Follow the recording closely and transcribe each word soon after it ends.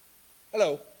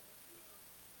Hello.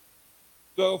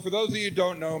 So for those of you who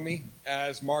don't know me,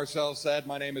 as Marcel said,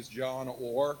 my name is John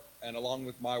Orr, and along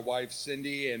with my wife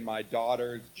Cindy and my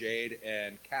daughters Jade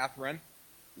and Catherine,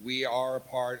 we are a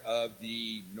part of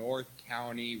the North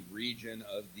County region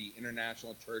of the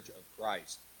International Church of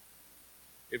Christ.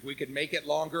 If we could make it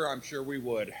longer, I'm sure we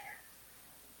would.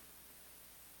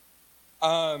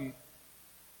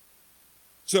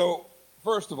 So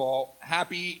first of all,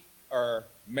 happy or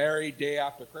merry day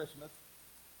after Christmas.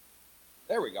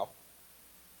 There we go.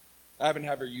 I haven't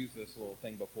had her use this little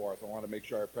thing before, so I want to make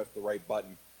sure I press the right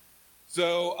button.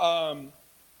 So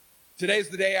today's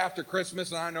the day after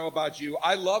Christmas, and I don't know about you.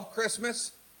 I love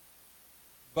Christmas,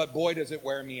 but boy, does it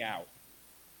wear me out.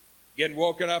 Getting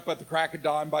woken up at the crack of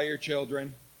dawn by your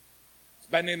children,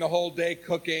 spending the whole day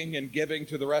cooking and giving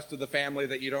to the rest of the family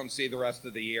that you don't see the rest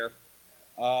of the year.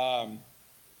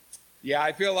 Yeah,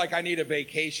 I feel like I need a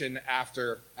vacation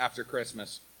after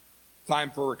Christmas. Time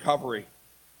for recovery.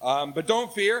 But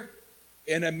don't fear.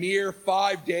 In a mere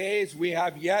 5 days, we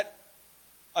have yet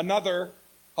another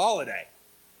holiday.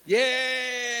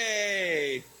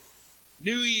 Yay!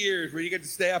 New Year's, where you get to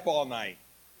stay up all night.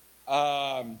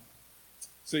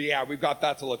 So yeah, we've got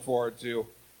that to look forward to.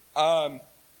 The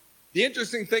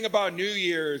interesting thing about New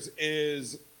Year's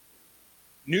is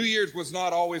New Year's was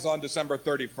not always on December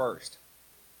 31st.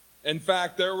 In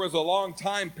fact, there was a long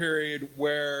time period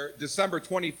where December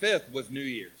 25th was New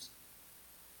Year's.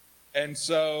 And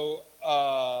so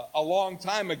a long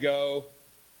time ago,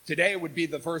 today would be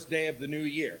the first day of the new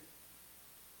year.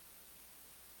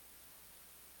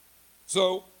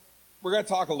 So we're going to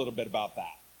talk a little bit about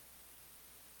that.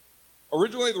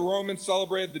 Originally, the Romans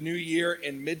celebrated the new year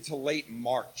in mid to late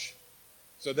March.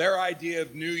 So their idea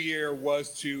of New Year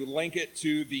was to link it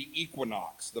to the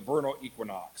equinox, the vernal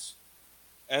equinox.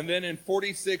 And then in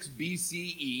 46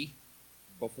 BCE,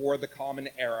 before the Common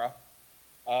Era,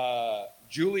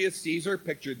 Julius Caesar,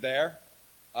 pictured there,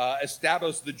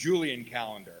 established the Julian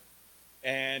calendar.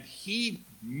 And he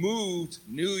moved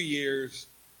New Year's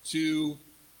to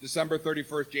December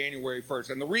 31st, January 1st.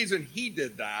 And the reason he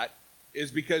did that is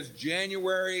because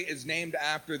January is named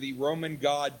after the Roman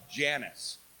god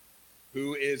Janus,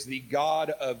 who is the god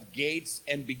of gates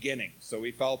and beginnings. So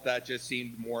he felt that just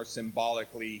seemed more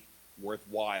symbolically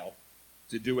worthwhile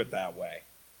to do it that way.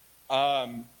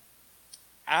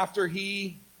 After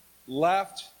he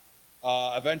left,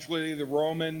 eventually the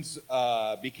Romans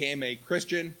became a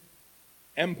Christian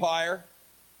empire.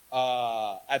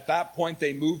 At that point,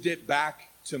 they moved it back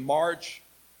to March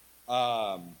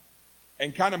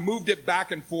and kind of moved it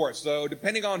back and forth. So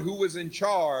depending on who was in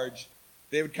charge,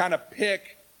 they would kind of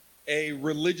pick a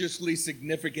religiously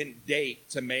significant date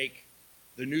to make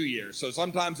the New Year. So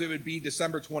sometimes it would be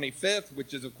December 25th,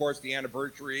 which is, of course, the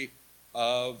anniversary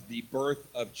of the birth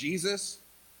of Jesus.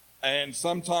 And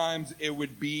sometimes it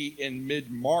would be in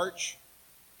mid-March,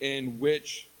 in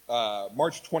which,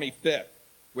 March 25th,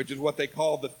 which is what they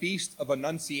call the Feast of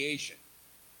Annunciation.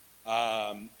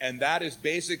 And that is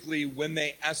basically when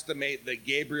they estimate that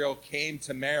Gabriel came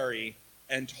to Mary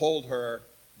and told her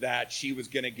that she was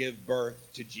going to give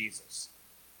birth to Jesus.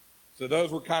 So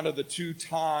those were kind of the two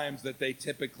times that they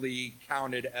typically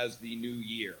counted as the new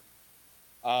year.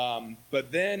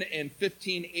 But then in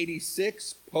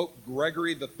 1586, Pope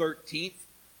Gregory XIII,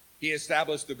 he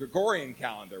established the Gregorian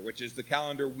calendar, which is the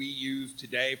calendar we use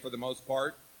today for the most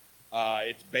part.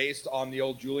 It's based on the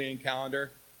old Julian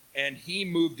calendar, and he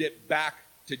moved it back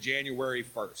to January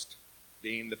 1st,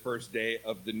 being the first day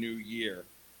of the new year.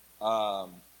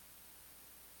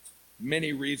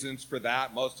 Many reasons for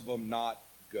that, most of them not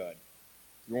good.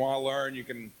 If you want to learn, you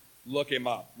can look him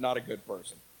up. Not a good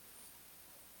person.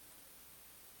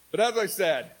 But as I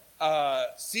said,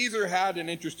 Caesar had an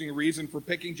interesting reason for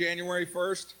picking January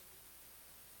 1st,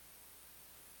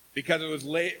 because it was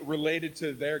related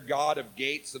to their god of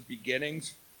gates, of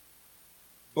beginnings.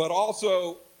 But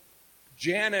also,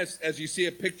 Janus, as you see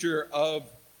a picture of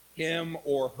him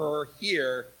or her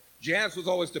here, Janus was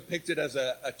always depicted as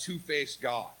a two-faced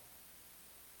god.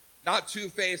 Not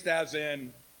two-faced as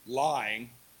in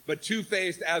lying, but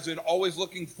two-faced as in always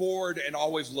looking forward and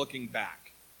always looking back.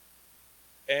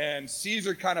 And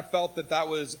Caesar kind of felt that that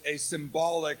was a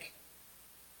symbolic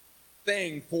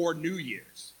thing for New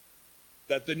Year's.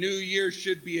 That the New Year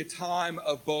should be a time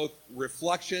of both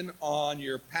reflection on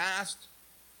your past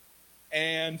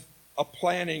and a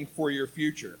planning for your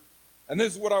future. And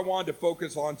this is what I wanted to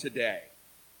focus on today.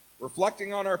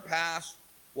 Reflecting on our past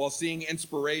while seeing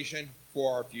inspiration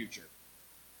for our future.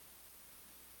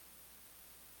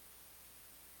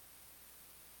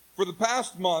 For the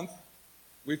past month,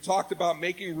 we've talked about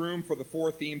making room for the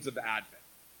four themes of Advent: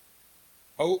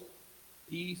 hope,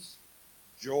 peace,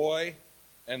 joy,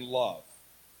 and love.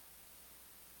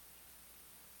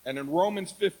 And in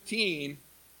Romans 15,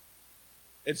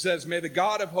 it says, "May the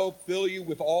God of hope fill you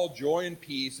with all joy and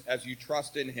peace as you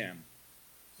trust in him,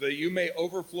 so that you may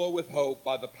overflow with hope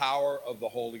by the power of the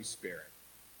Holy Spirit."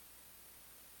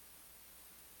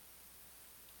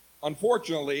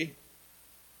 Unfortunately,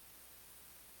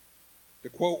 to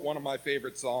quote one of my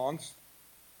favorite songs,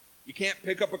 you can't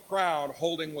pick up a crown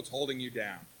holding what's holding you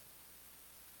down.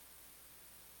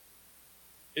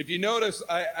 If you notice,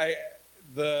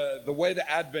 the way the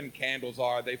Advent candles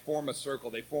are, they form a circle,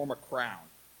 they form a crown.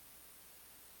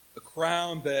 The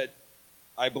crown that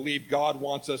I believe God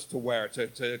wants us to wear,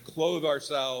 to clothe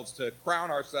ourselves, to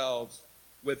crown ourselves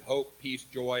with hope, peace,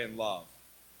 joy, and love.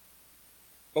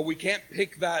 But we can't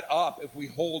pick that up if we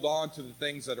hold on to the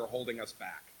things that are holding us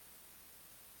back.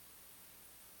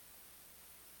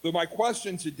 So my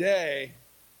question today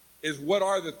is, what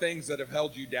are the things that have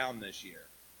held you down this year?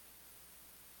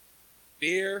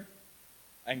 Fear,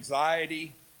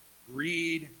 anxiety,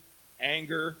 greed,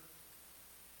 anger.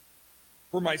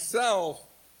 For myself,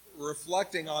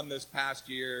 reflecting on this past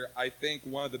year, I think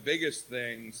one of the biggest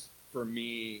things for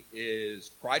me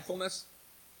is pridefulness,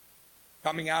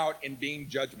 coming out and being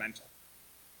judgmental.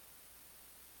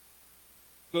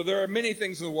 So there are many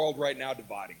things in the world right now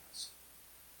dividing us.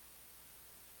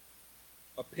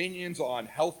 Opinions on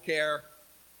healthcare,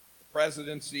 the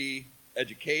presidency,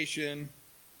 education,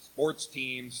 sports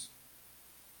teams,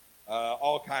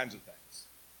 all kinds of things.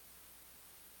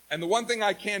 And the one thing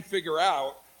I can't figure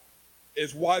out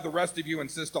is why the rest of you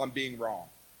insist on being wrong.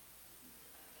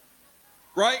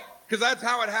 Right? Because that's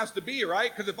how it has to be, right?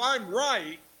 Because if I'm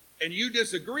right and you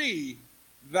disagree,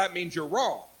 that means you're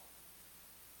wrong.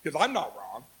 Because I'm not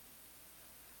wrong.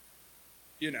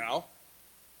 You know?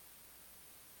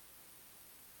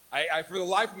 I, for the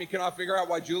life of me, cannot figure out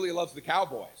why Julia loves the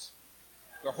Cowboys.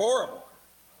 They're horrible.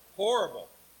 Horrible.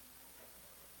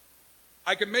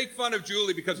 I can make fun of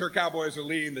Julie because her Cowboys are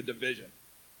leading the division.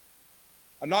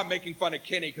 I'm not making fun of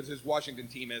Kenny because his Washington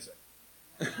team isn't.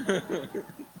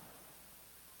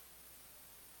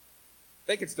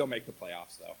 They can still make the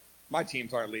playoffs, though. My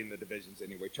teams aren't leading the divisions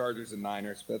anyway. Chargers and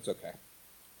Niners, but that's okay.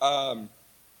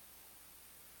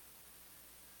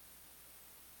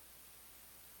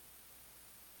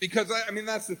 Because, I mean,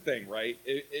 that's the thing, right?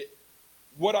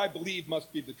 What I believe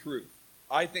must be the truth.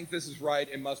 I think this is right.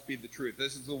 It must be the truth.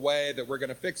 This is the way that we're going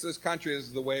to fix this country. This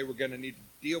is the way we're going to need to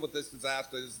deal with this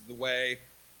disaster. This is the way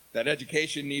that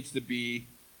education needs to be.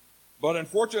 But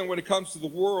unfortunately, when it comes to the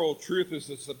world, truth is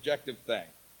a subjective thing.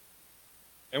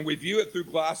 And we view it through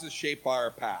glasses shaped by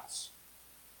our past.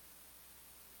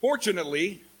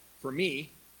 Fortunately, for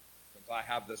me, since I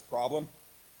have this problem,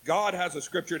 God has a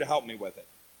scripture to help me with it.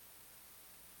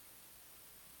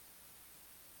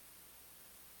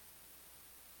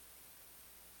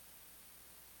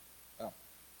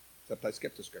 Except I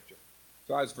skipped a scripture.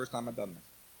 So it's the first time I've done this.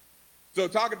 So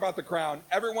talking about the crown,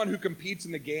 everyone who competes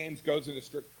in the games goes into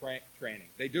strict training.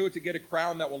 They do it to get a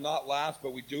crown that will not last,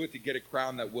 but we do it to get a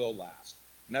crown that will last.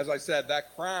 And as I said,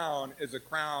 that crown is a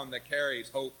crown that carries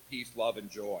hope, peace, love, and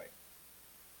joy.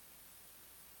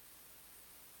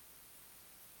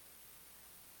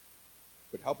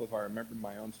 It would help if I remembered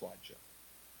my own slideshow.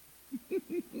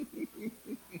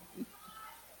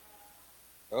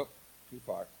 Oh, too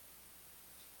far.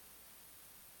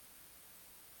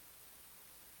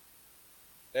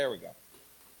 There we go.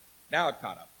 Now it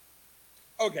caught up.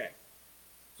 Okay.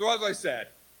 So as I said,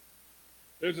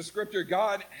 there's a scripture.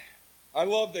 I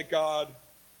love that God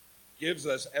gives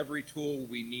us every tool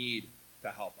we need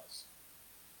to help us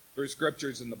through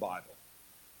scriptures in the Bible.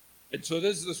 And so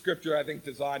this is a scripture I think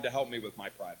designed to help me with my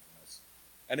pridefulness.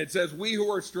 And it says, "We who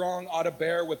are strong ought to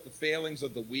bear with the failings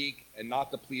of the weak and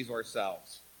not to please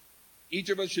ourselves. Each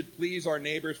of us should please our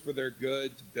neighbors for their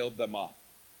good, to build them up.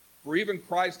 For even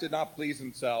Christ did not please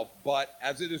himself, but,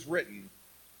 as it is written,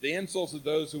 the insults of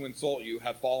those who insult you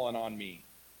have fallen on me.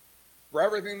 For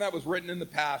everything that was written in the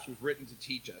past was written to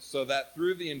teach us, so that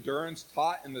through the endurance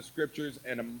taught in the scriptures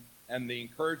and the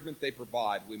encouragement they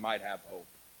provide, we might have hope.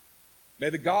 May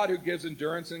the God who gives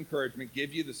endurance and encouragement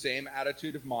give you the same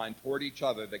attitude of mind toward each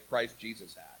other that Christ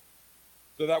Jesus had,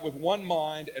 so that with one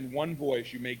mind and one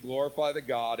voice you may glorify the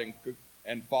God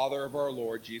and Father of our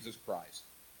Lord Jesus Christ.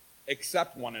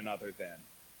 Accept one another then,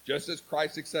 just as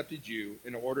Christ accepted you,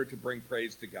 in order to bring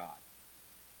praise to God."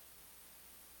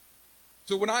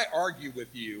 So when I argue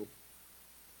with you,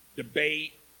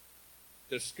 debate,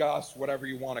 discuss, whatever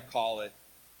you want to call it,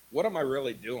 what am I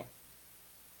really doing?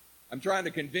 I'm trying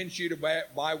to convince you to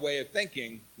my way of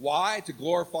thinking. Why? To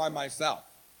glorify myself,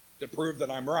 to prove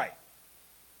that I'm right.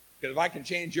 Because if I can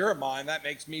change your mind, that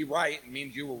makes me right and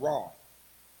means you were wrong.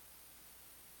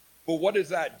 But what does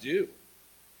that do?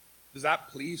 Does that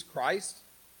please Christ?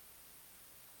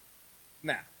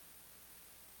 Nah.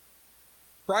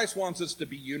 Christ wants us to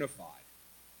be unified.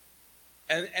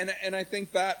 And I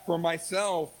think that for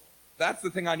myself, that's the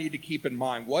thing I need to keep in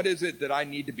mind. What is it that I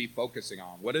need to be focusing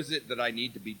on? What is it that I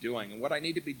need to be doing? And what I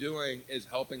need to be doing is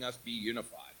helping us be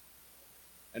unified.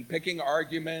 And picking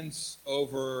arguments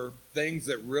over things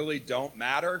that really don't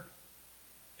matter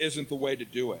isn't the way to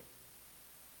do it.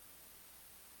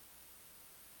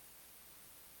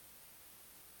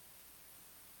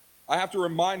 I have to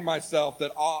remind myself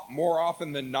that more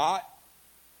often than not,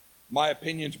 my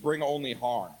opinions bring only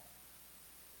harm.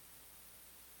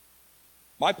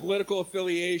 My political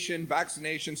affiliation,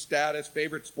 vaccination status,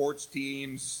 favorite sports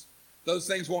teams, those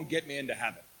things won't get me into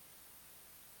heaven.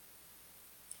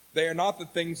 They are not the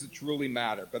things that truly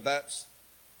matter, but that's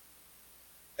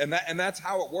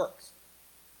how it works.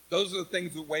 Those are the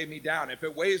things that weigh me down. If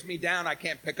it weighs me down, I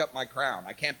can't pick up my crown.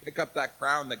 I can't pick up that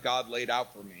crown that God laid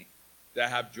out for me to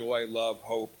have joy, love,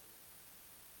 hope,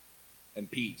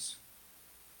 and peace.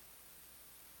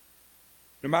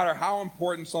 No matter how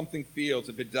important something feels,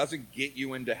 if it doesn't get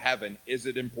you into heaven, is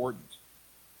it important?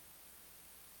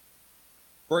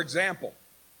 For example,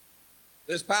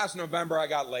 this past November, I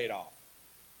got laid off.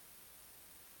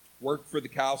 Worked for the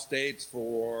Cal States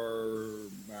for,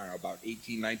 I don't know, about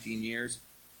 18, 19 years.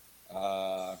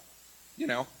 COVID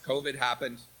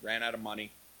happened, ran out of money.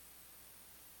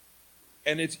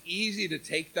 And it's easy to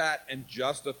take that and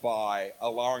justify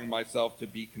allowing myself to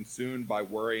be consumed by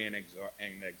worry and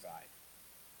anxiety.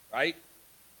 Right?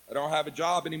 I don't have a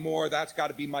job anymore. That's got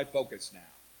to be my focus now.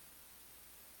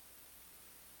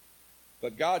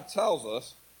 But God tells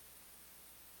us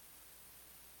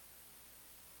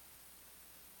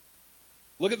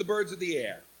look at the birds of the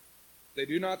air. They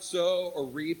do not sow or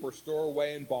reap or store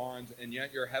away in barns, and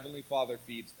yet your heavenly Father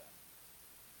feeds them.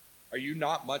 Are you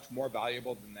not much more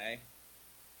valuable than they?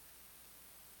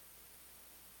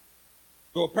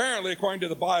 So apparently, according to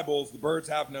the Bibles, the birds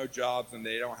have no jobs and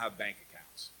they don't have bank accounts.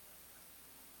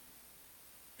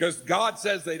 Because God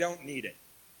says they don't need it.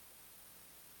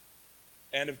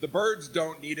 And if the birds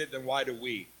don't need it, then why do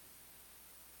we?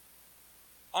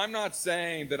 I'm not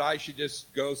saying that I should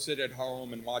just go sit at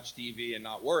home and watch TV and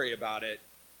not worry about it.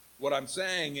 What I'm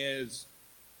saying is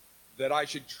that I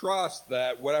should trust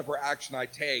that whatever action I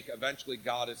take, eventually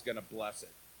God is going to bless it.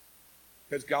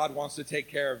 Because God wants to take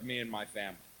care of me and my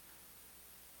family.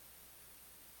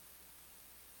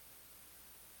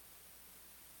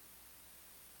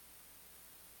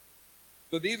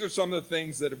 So these are some of the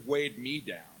things that have weighed me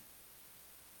down.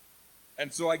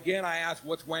 And so again, I ask,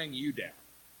 what's weighing you down?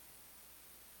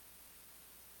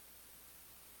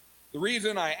 The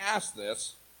reason I ask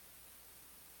this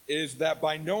is that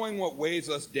by knowing what weighs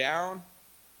us down,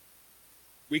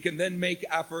 we can then make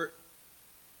effort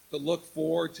to look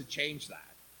forward to change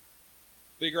that.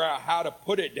 Figure out how to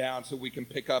put it down so we can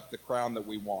pick up the crown that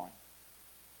we want.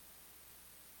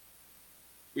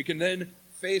 We can then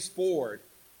face forward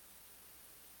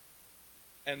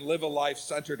and live a life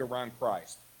centered around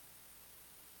Christ.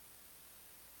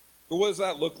 But what does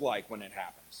that look like when it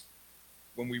happens?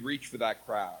 When we reach for that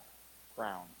crown?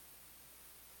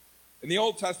 In the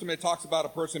Old Testament, it talks about a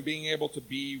person being able to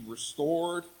be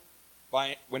restored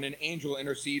when an angel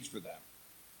intercedes for them.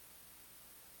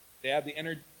 They have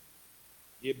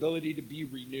the ability to be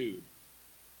renewed.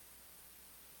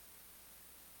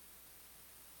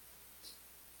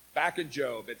 Back in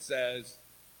Job, it says,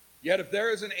 "Yet if there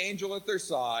is an angel at their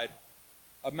side,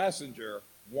 a messenger,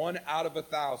 one out of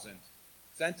 1,000,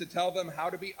 sent to tell them how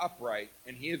to be upright,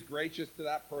 and he is gracious to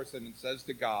that person and says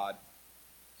to God,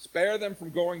 spare them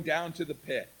from going down to the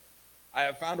pit. I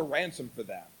have found a ransom for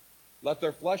them. Let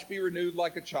their flesh be renewed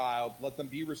like a child. Let them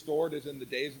be restored as in the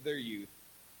days of their youth.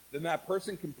 Then that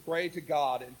person can pray to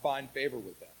God and find favor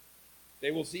with them.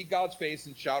 They will see God's face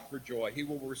and shout for joy. He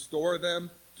will restore them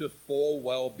to full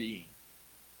well-being."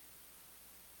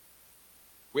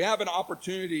 We have an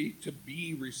opportunity to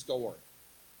be restored,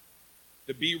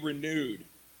 to be renewed,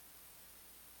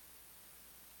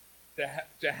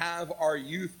 to have our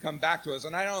youth come back to us.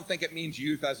 And I don't think it means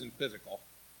youth as in physical.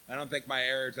 I don't think my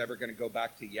hair is ever going to go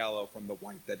back to yellow from the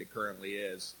white that it currently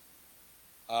is.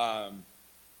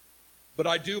 But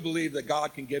I do believe that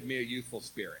God can give me a youthful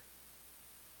spirit.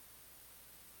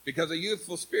 Because a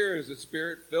youthful spirit is a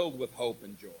spirit filled with hope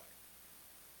and joy.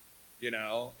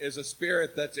 Is a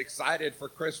spirit that's excited for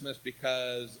Christmas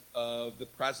because of the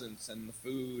presents and the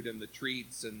food and the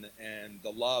treats and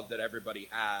the love that everybody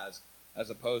has, as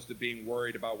opposed to being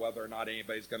worried about whether or not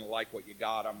anybody's going to like what you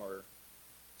got them or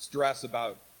stress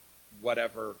about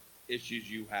whatever issues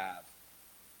you have.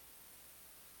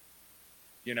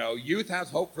 You know, youth has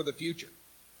hope for the future.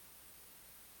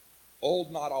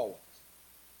 Old, not always.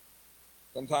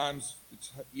 Sometimes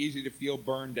it's easy to feel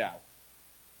burned out.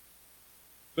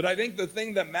 But I think the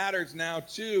thing that matters now,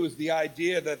 too, is the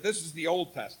idea that this is the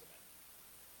Old Testament,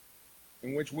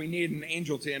 in which we need an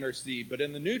angel to intercede. But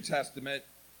in the New Testament,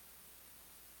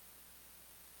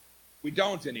 we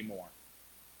don't anymore,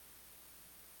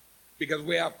 because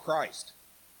we have Christ.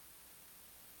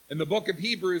 In the book of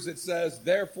Hebrews, it says,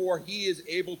 therefore he is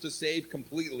able to save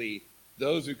completely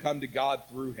those who come to God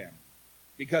through him,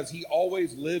 because he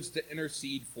always lives to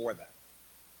intercede for them.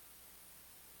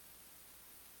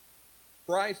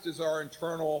 Christ is our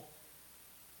internal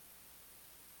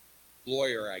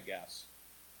lawyer, I guess.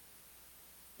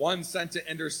 One sent to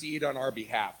intercede on our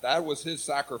behalf. That was his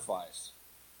sacrifice.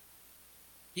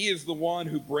 He is the one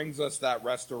who brings us that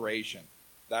restoration,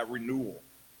 that renewal.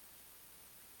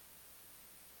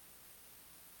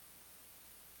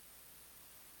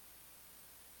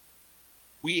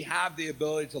 We have the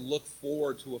ability to look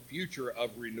forward to a future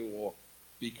of renewal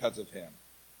because of him.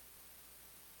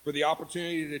 For the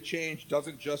opportunity to change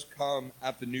doesn't just come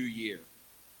at the new year.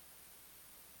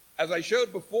 As I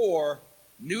showed before,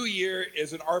 New Year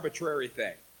is an arbitrary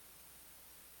thing.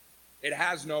 It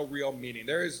has no real meaning.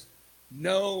 There is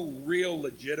no real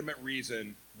legitimate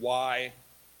reason why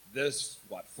this,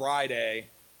 Friday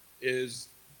is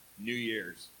New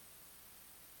Year's.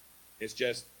 It's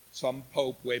just some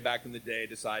pope way back in the day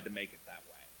decided to make it that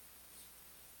way.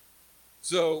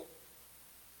 So,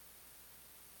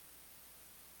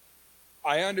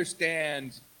 I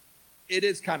understand it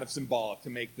is kind of symbolic to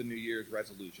make the New Year's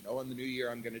resolution. Oh, in the new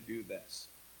year I'm going to do this.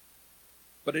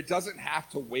 But it doesn't have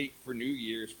to wait for New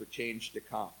Year's for change to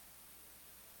come.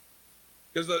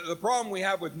 Because the problem we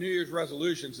have with New Year's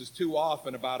resolutions is too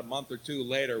often, about a month or two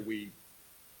later, we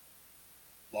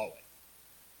blow it.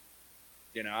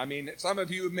 You know, I mean, some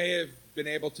of you may have been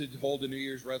able to hold a New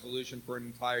Year's resolution for an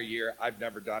entire year. I've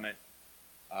never done it.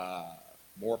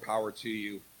 More power to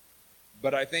you.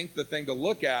 But I think the thing to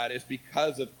look at is,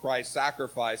 because of Christ's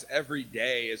sacrifice, every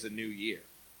day is a new year.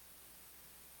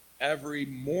 Every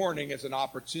morning is an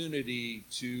opportunity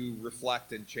to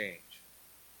reflect and change,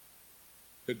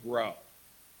 to grow,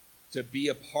 to be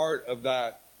a part of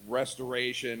that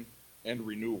restoration and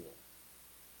renewal.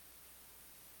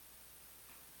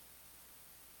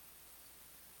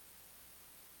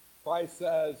 Christ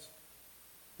says,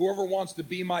 whoever wants to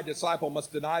be my disciple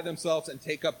must deny themselves and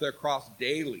take up their cross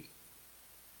daily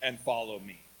and follow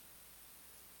me.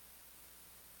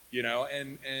 You know,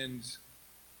 and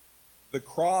the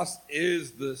cross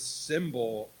is the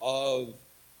symbol of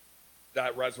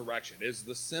that resurrection, is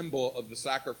the symbol of the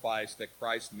sacrifice that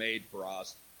Christ made for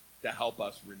us to help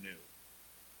us renew.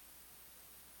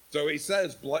 So he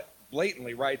says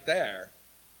blatantly right there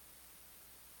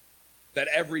that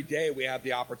every day we have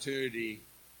the opportunity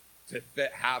to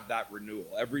have that renewal.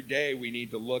 Every day we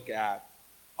need to look at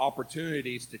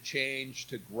opportunities to change,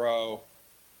 to grow,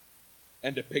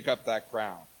 and to pick up that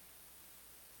crown.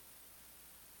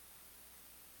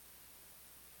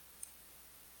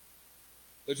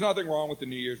 There's nothing wrong with the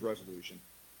New Year's resolution.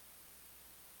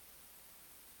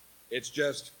 It's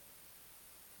just,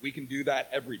 we can do that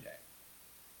every day.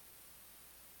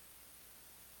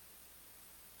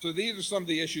 So these are some of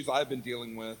the issues I've been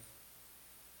dealing with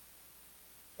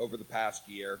over the past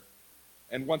year.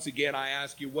 And once again, I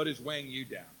ask you, what is weighing you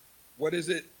down? What is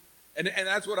it? And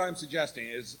that's what I'm suggesting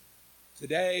is,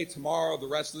 today, tomorrow, the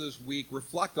rest of this week,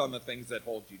 reflect on the things that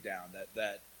hold you down,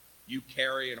 that you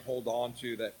carry and hold on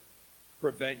to, that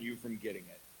prevent you from getting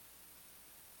it.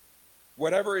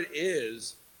 Whatever it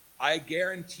is, I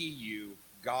guarantee you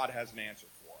God has an answer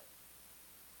for it.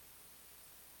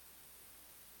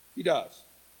 He does.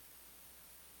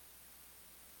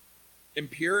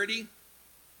 Impurity,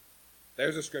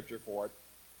 there's a scripture for it.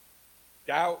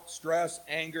 Doubt, stress,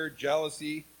 anger,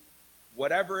 jealousy,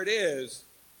 whatever it is,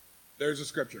 there's a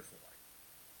scripture for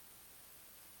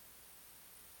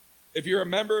it. If you're a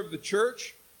member of the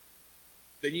church,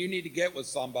 then you need to get with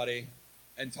somebody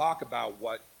and talk about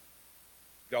what's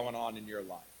going on in your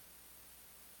life.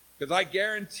 Because I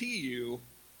guarantee you,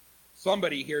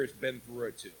 somebody here has been through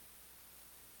it too.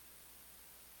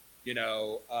 You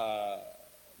know,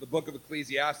 the book of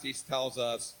Ecclesiastes tells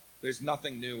us there's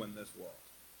nothing new in this world.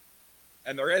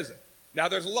 And there isn't. Now,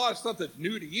 there's a lot of stuff that's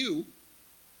new to you.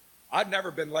 I've never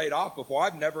been laid off before.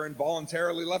 I've never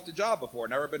involuntarily left a job before.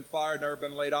 Never been fired, never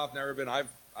been laid off,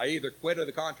 I either quit or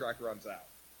the contract runs out.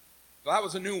 So that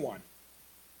was a new one.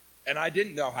 And I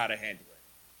didn't know how to handle it.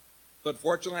 But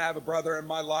fortunately, I have a brother in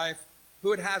my life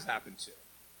who it has happened to.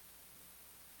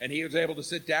 And he was able to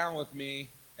sit down with me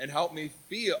and help me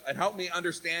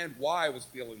understand why I was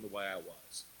feeling the way I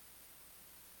was.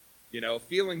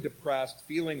 Feeling depressed,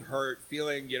 feeling hurt,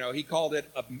 he called it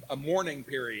a mourning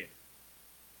period.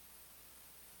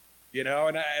 And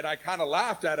I kind of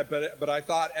laughed at it, but I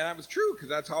thought, and it was true, because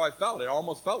that's how I felt. It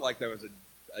almost felt like there was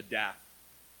a death.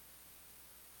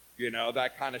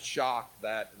 That kind of shock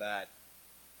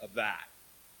of that.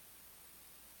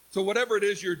 So whatever it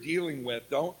is you're dealing with,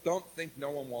 don't think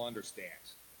no one will understand.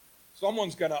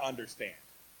 Someone's going to understand.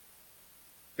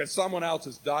 Because someone else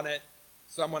has done it.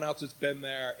 Someone else has been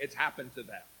there. It's happened to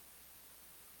them.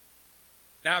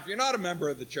 Now, if you're not a member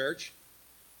of the church,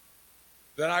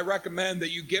 then I recommend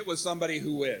that you get with somebody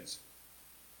who is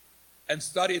and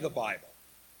study the Bible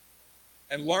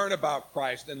and learn about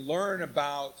Christ and learn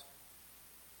about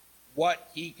what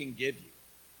he can give you.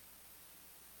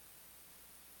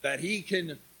 That he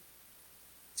can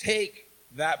take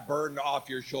that burden off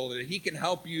your shoulder, that he can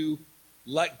help you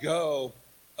let go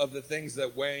of the things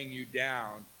that weighing you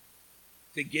down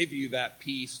to give you that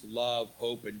peace, love,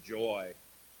 hope, and joy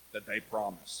that they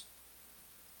promise.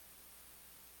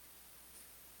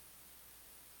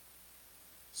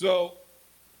 So,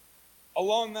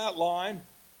 along that line,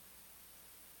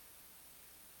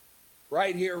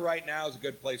 right here, right now is a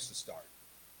good place to start.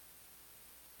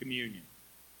 Communion.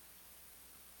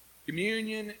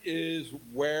 Communion is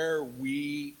where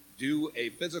we do a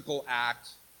physical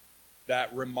act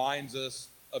that reminds us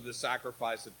of the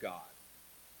sacrifice of God,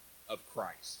 of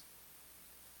Christ.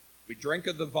 We drink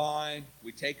of the vine,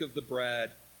 we take of the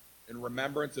bread in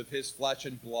remembrance of his flesh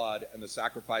and blood and the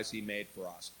sacrifice he made for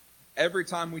us. Every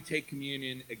time we take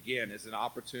communion, again, is an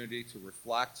opportunity to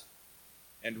reflect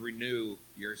and renew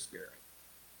your spirit.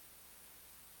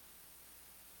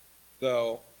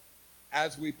 So,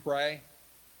 as we pray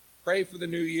for the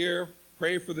new year,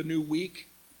 pray for the new week,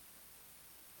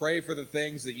 pray for the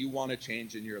things that you want to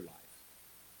change in your life.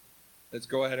 Let's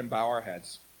go ahead and bow our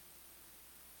heads.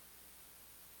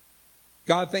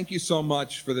 God, thank you so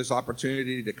much for this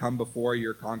opportunity to come before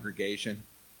your congregation,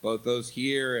 both those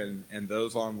here and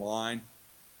those online.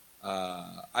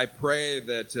 I pray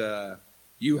that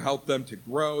you help them to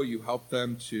grow, you help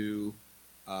them to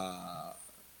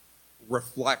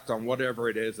reflect on whatever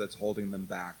it is that's holding them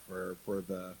back, for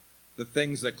the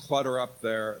things that clutter up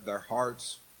their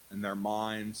hearts and their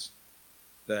minds,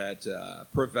 that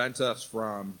prevent us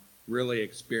from really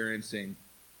experiencing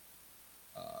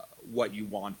what you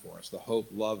want for us, the hope,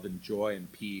 love, and joy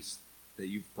and peace that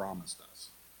you've promised us.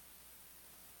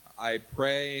 I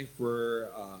pray for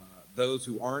those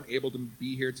who aren't able to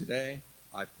be here today.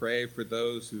 I pray for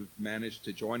those who've managed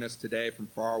to join us today from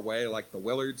far away, like the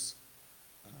Willards,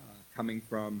 coming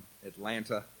from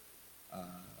Atlanta.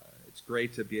 It's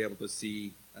great to be able to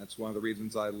see. That's one of the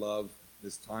reasons I love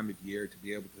this time of year, to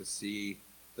be able to see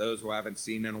those who I haven't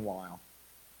seen in a while.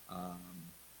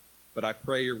 But I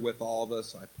pray you're with all of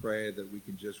us. I pray that we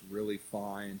can just really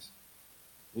find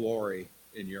glory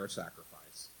in your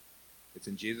sacrifice. It's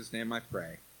in Jesus' name I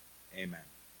pray. Amen.